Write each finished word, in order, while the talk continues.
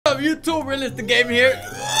YouTube? Realistic Game here.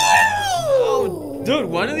 Oh, dude,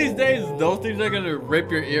 one of these days, those things are gonna rip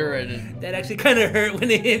your ear right. That actually kind of hurt when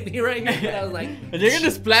it hit me right here. But I was like, and you're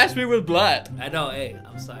gonna splash me with blood. I know. Hey,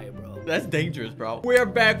 I'm sorry, bro. That's dangerous, bro. We are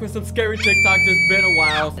back with some scary TikToks. It's been a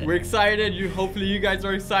while. We're excited. Hopefully you guys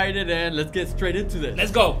are excited, and let's get straight into this.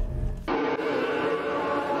 Let's go.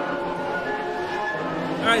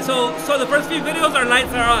 All right, so the first few videos, our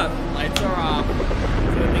lights are off. Lights are off. So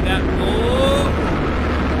they got oh,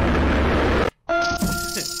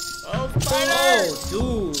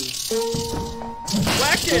 dude.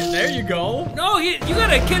 Whack it. There you go. No, you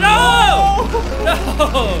gotta get off.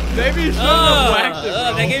 No. Maybe you shouldn't have whacked it,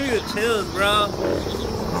 bro. That gave me the chills, bro.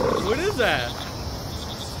 What is that?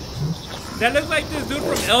 That looks like this dude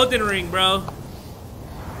from Elden Ring, bro.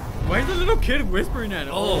 Why is the little kid whispering at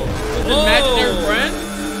him? Oh. Is it imaginary friend?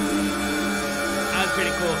 That was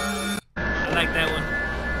pretty cool. I like that one.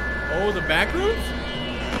 Oh, the back rooms?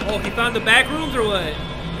 Oh, he found the back rooms or what?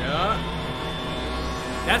 Yeah.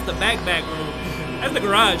 That's the back room. That's the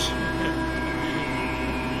garage.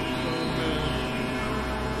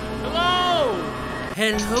 Hello!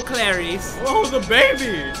 Hello, Clarice. Oh, the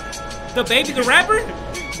baby! The baby, the rapper?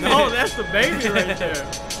 No, that's the baby right there.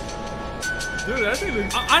 Dude, that thing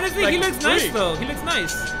looks honestly, like he looks nice though. He looks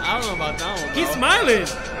nice. I don't know about that one, bro. He's smiling.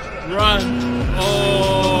 Run.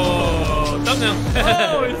 Oh, thumbnail.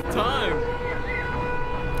 Oh, it's time.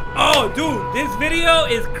 Oh, dude, this video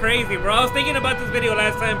is crazy, bro. I was thinking about this video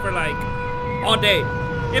last time for like all day.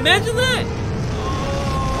 Imagine that.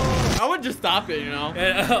 I would just stop it, you know?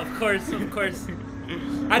 Of course. I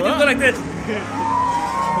just go like this.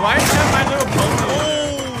 Why is that my little pony?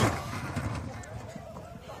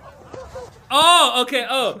 Oh, okay.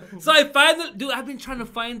 Oh, so I find dude. I've been trying to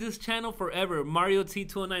find this channel forever. Mario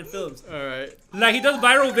T209 Films. All right. Like he does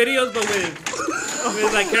viral videos, but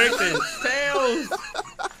with like characters. Tails.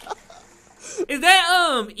 Is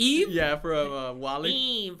that Eve? Yeah, from Wally.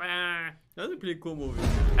 Eve. That's a pretty cool movie.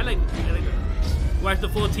 I like that. Watch the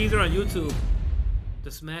full teaser on YouTube.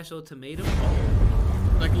 The Smash Ultimatum.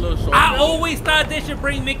 Like a little short. I always thought they should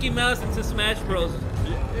bring Mickey Mouse into Smash Bros.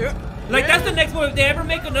 Yeah. Like that's the next one. If they ever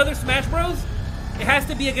make another Smash Bros, it has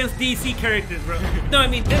to be against DC characters, bro. No, I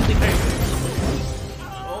mean Disney characters.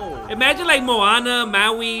 Oh. Imagine like Moana,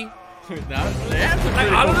 Maui. They have some Like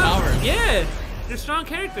pretty all cool of them. powers. Yeah, they're strong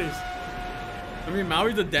characters. I mean,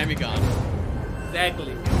 Maui's a demigod.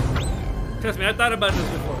 Exactly. Trust me, I thought about this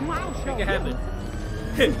before. Make it happen.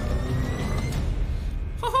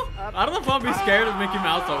 I don't know if I'll be scared of Mickey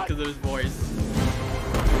Mouse though because of his voice.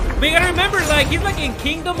 But you gotta remember, like he's like in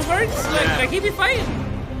Kingdom Hearts, like he be fighting.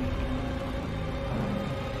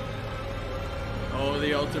 Oh,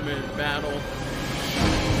 the ultimate battle.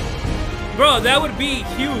 Bro, that would be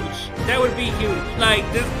huge. That would be huge. Like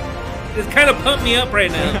this kind of pumped me up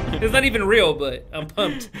right now. It's not even real, but I'm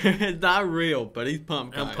pumped. It's not real, but he's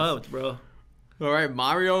pumped. Guys. I'm pumped, bro. All right,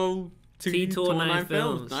 Mario T209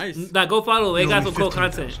 Films. Nice. Now go follow. They got some cool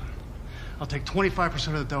content. I'll take 25%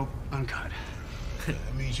 of the dope uncut. That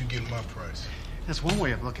means you get my price. That's one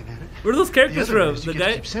way of looking at it. Where are those characters The other from? is The you get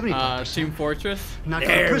guy? to keep 75%. Team Fortress. Not go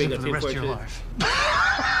There to we prison go, for the Team rest of your Fortress. life.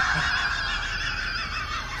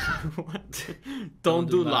 What? Don't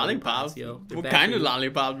do lollipops. Yo. What kind of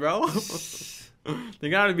lollipops, bro? They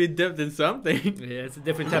gotta be dipped in something. Yeah, it's a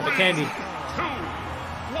different type of candy. 2, 1,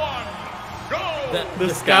 go! The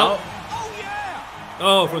scout? Oh yeah!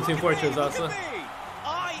 Oh, from Team Fortress also. Look at me.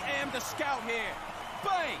 I am the scout here.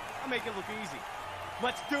 Bang! I make it look easy.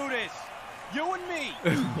 Let's do this. You and me.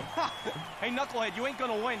 Hey, knucklehead, you ain't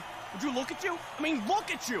gonna win. Would you look at you? I mean, look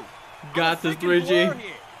at you. Got this, 3G.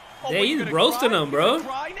 Oh, Yeah, what, he's you gonna roasting cry? him, bro. You gonna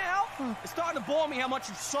cry now? It's starting to bore me how much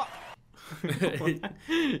you suck.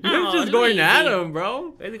 You're just going at him,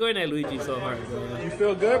 bro. Why is he going at Luigi so hard, bro? You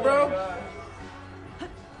feel good, bro? The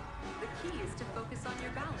key is to focus on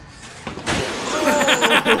your balance.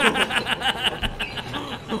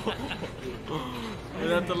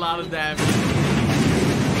 That's a lot of damage.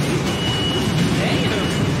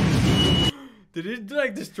 Damn. Did he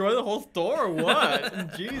like destroy the whole store or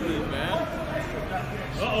what? Jesus, man.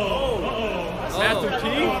 Master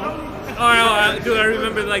Chief? Oh, no, dude, I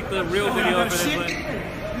remember like the real video of it.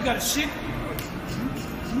 You got a shit?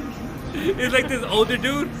 It's like this older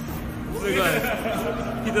dude. Look at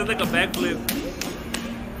that. He does like a backflip.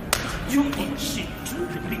 You ain't shit.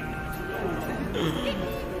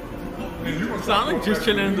 Sonic just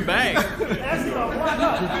chilling in the bag. Because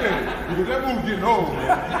that move getting old.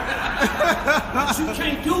 But you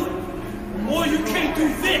can't do it. Or you can't do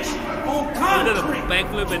this on He does a concrete.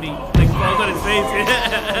 backflip and he like falls on his face.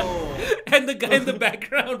 And the guy in the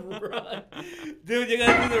background run. Dude, you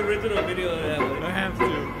gotta do the original video of that one. I have to.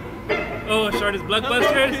 Oh, shortest Hello,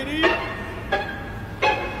 blockbusters. kitty.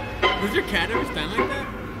 Does your cat ever stand like that?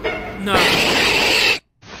 No, I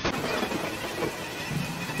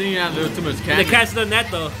think you had a little too much cat. the cat's done that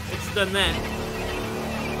though. It's done that.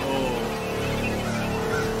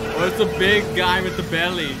 Oh, it's a big guy with the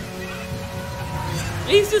belly.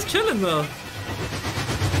 He's just chilling though.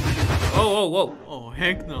 Oh, whoa. Oh,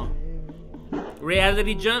 heck no.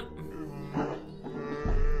 Reality jump.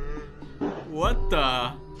 What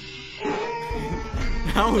the?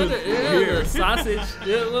 That was The weird. sausage.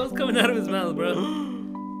 Yeah, what was coming out of his mouth, bro?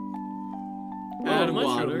 Add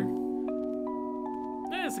mushroom.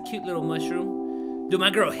 That's a cute little mushroom. Dude, my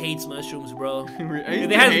girl hates mushrooms, bro. I used If to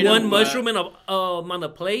they have hate one them, but- mushroom in on the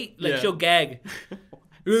plate, like Yeah. she'll gag.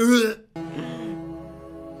 Wait,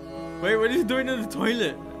 what is he doing in the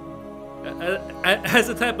toilet? That's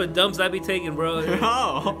the type of dumps I be taking, bro.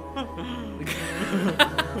 Oh.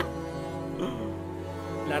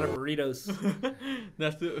 A lot of burritos.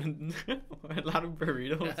 That's the, a lot of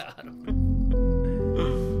burritos.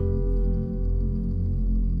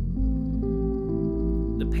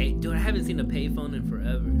 The pay, dude, I haven't seen a payphone in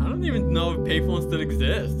forever. I don't even know if payphones still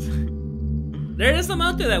exist. There is some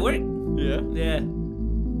out there that work. Yeah. Yeah.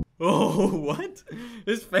 Oh, what?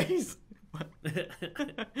 His face. What?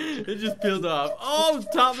 It just peeled off. Oh,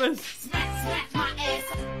 Thomas.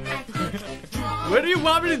 What do you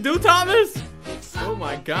want me to do, Thomas? Oh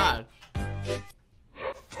my God.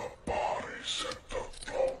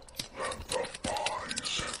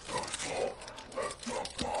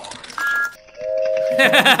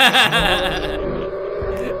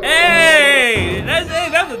 Hey,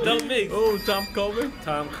 that's a dope mix. Oh, Tom Colvin.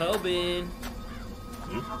 Tom Coben.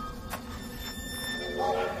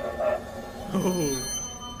 Oh.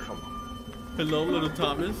 Hello, little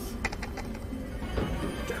Thomas.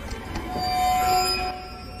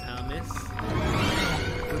 Thomas.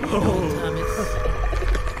 Oh. Thomas.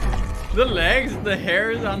 The legs, the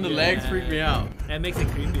hairs on the legs freak me out. That makes it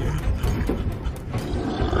creepier.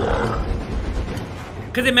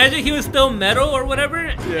 Cause imagine he was still metal or whatever,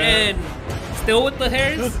 and still with the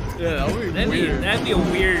hairs. Yeah, that would be That'd weird. be a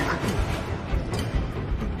weird.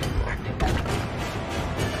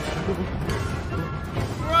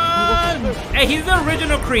 Run! Hey, he's the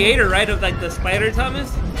original creator, right, of like the Spider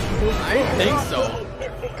Thomas, I think so.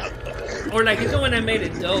 or like he's the one that made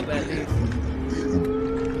it dope at least.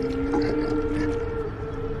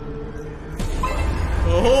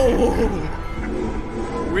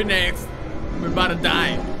 Oh, we're next. We're about to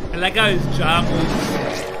die. I like how his jaw moves.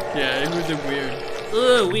 Yeah, it was a weird.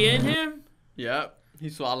 Ugh, we in here? Yep, he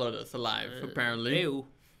swallowed us alive, apparently. Ew.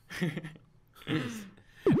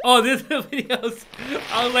 Oh, this videos.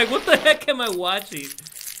 I was like, what the heck am I watching?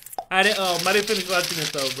 I didn't finish watching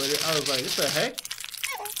it though, but I was like, what the heck?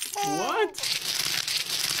 What?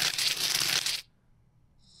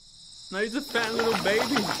 Now he's a fat little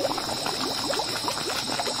baby.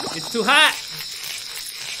 It's too hot.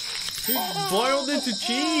 He's boiled into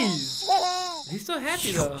cheese. He's so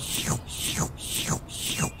happy though.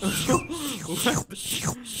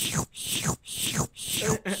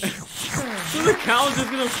 So the cow's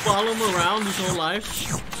just gonna follow him around his whole life?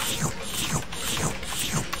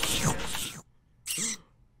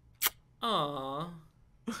 Aww.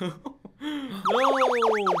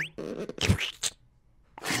 No!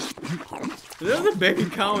 There's a baby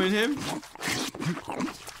cow in him.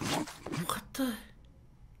 What the?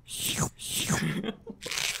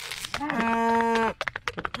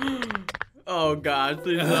 Oh God,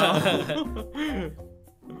 please no.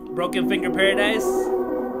 Broken Finger Paradise?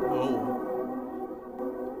 Oh.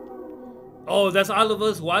 Oh, that's all of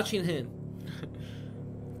us watching him.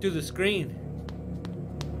 Through the screen.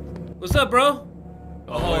 What's up, bro?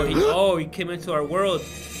 He came into our world.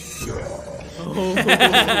 Oh.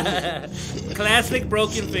 Classic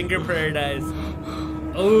Broken Finger Paradise.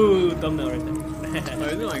 Oh, thumbnail right there. Oh,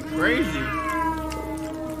 he's going crazy.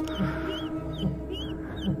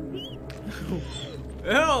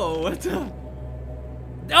 Oh, what's up?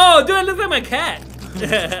 Oh, dude, it looks like my cat.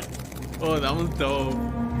 Oh, that one's dope.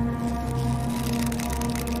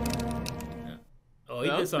 Oh, he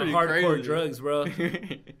That did was some pretty hardcore crazy. drugs, bro.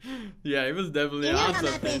 Yeah, he was definitely You know on how my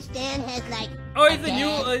something. friend Stan has like. Oh, he's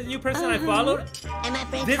a new person I followed. And my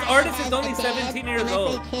friend This Tyler artist has is only a dad, 17 years and my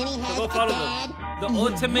old. friend Kenny So has go a follow dad. them. The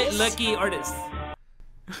ultimate lucky artist.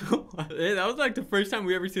 Hey, that was like the first time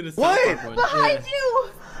we ever seen a South Park one. Behind you!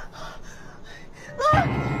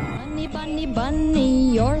 Bunny, bunny,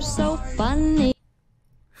 bunny, you're so funny.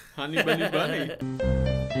 Honey Bunny Bunny.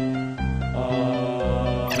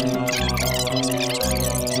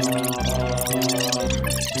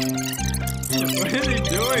 What are they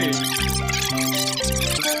doing?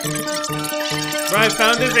 Bro, I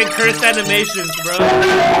found this in cursed animations, bro.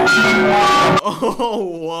 Oh,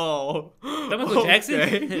 whoa. Is that Michael Jackson?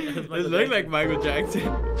 Okay. That's It Michael looked like Jackson. Michael Jackson.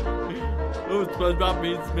 Oh, SpongeBob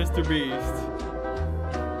meets Mr. Beast.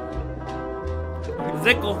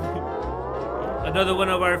 Zickle. Another one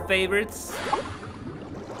of our favorites.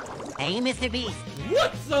 Hey, Mr. Beast,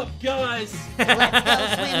 What's up, guys?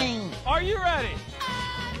 let's go swimming. Are you ready?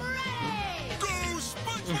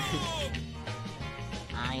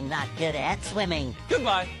 I'm not good at swimming.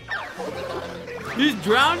 Goodbye. He's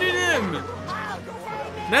drowning him.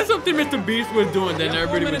 That's something Mr. Beast was doing, then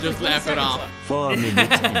everybody would just laugh it off. 4 minutes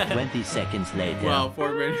and 20 seconds later. Wow,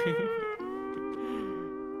 4 minutes.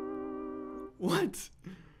 What?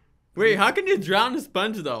 Wait, how can you drown a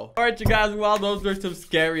sponge though? Alright you guys, well those were some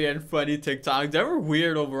scary and funny TikToks. They were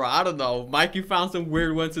weird overall. I don't know. Mikey found some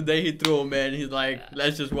weird ones today. He threw them in. He's like,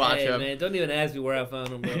 let's just watch Hey, them. man, don't even ask me where I found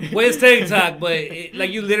them, bro. Well, it's TikTok, but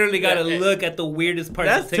like you literally gotta look at the weirdest parts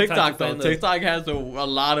That's of TikTok. TikTok though. TikTok has a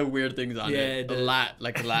lot of weird things on Yeah, it. it A does.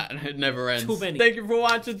 lot. It never ends. Too many. Thank you for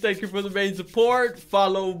watching. Thank you for the main support.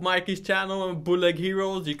 Follow Mikey's channel and Bootleg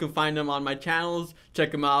Heroes. You can find them on my channels.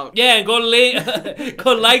 Check them out. Yeah, and go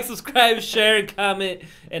like, subscribe, share, and comment,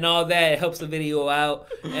 and all that. It helps the video out.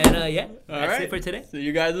 And yeah, that's it for today. See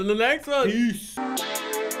you guys in the next one. Peace.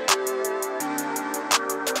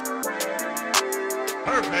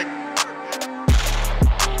 Perfect.